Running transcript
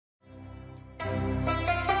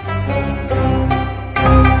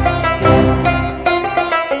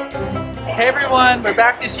Hey everyone, we're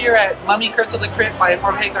back this year at Mummy Curse of the Crypt by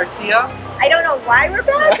Jorge Garcia. I don't know why we're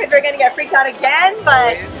back, because we're going to get freaked out again,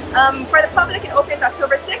 but for the public it opens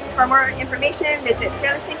October 6th. For more information, visit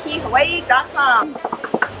SkeeletonKeyHawaii.com.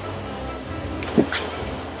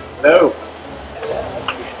 Hello.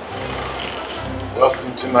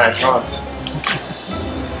 Welcome to my haunt.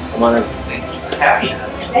 Come on in. Thank you for having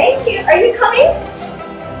us. Thank you. Are you coming?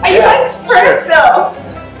 Are you going first though?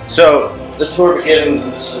 So, the tour begins,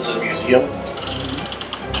 this is a museum.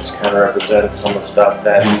 This kind of represents some of the stuff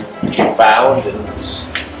that you found in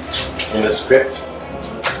this crypt.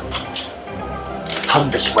 Come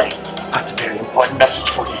this way. I've got a very important message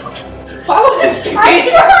for you. Follow him, Stacey! I'm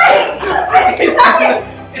trying!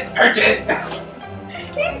 It's urgent!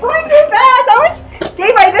 He's going too fast! I want to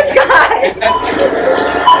stay by this guy!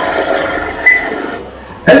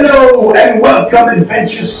 Hello and welcome,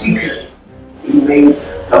 adventure seeker. You made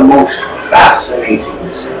the most fascinating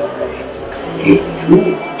discovery. A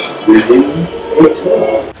tomb within a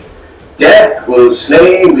tomb. Death will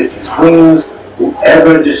slay with his wings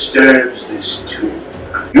whoever disturbs this tomb.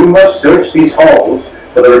 You must search these halls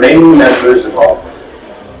for the remaining members of all.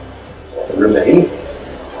 The remains.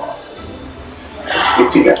 Let's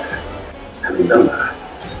get together. And remember,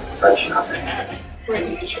 touch nothing.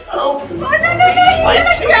 Oh, no, he's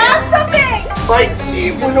gonna grab something! My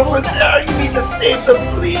team went over there. You need to save them,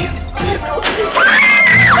 please. Please go save them.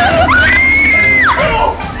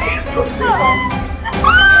 Oh, please go save them.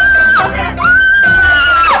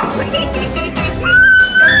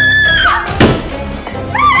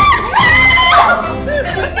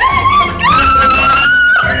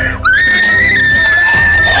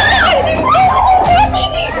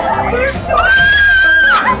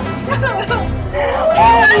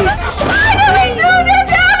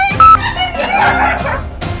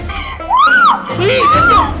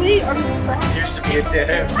 Used to be a dead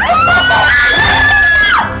end.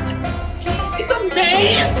 It's a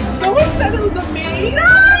maze! No one said it was a maze! No! I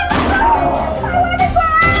wanna go!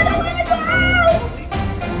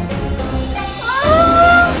 Oh,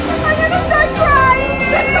 I'm gonna start crying!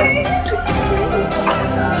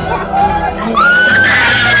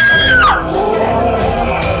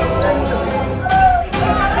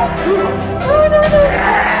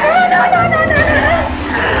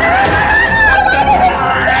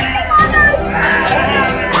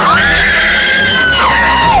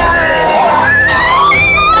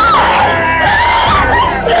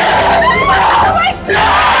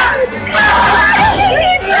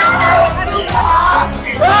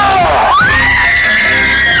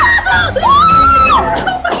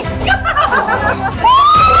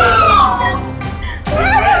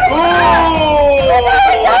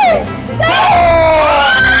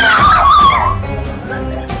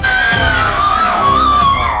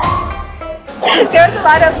 There's a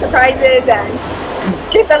lot of surprises and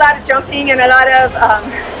just a lot of jumping and a lot of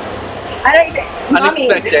I don't even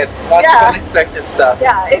Unexpected. Lots of unexpected stuff.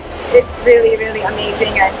 Yeah, it's really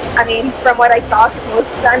amazing, and I mean from what I saw, because most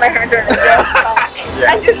of the time my hands are like this,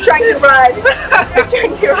 I'm just trying to run. I'm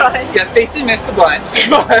trying to run. Yeah, Stacey missed a bunch,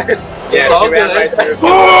 but Yeah, it's all she ran good. right through.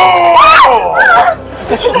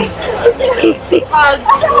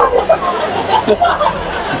 Hugs.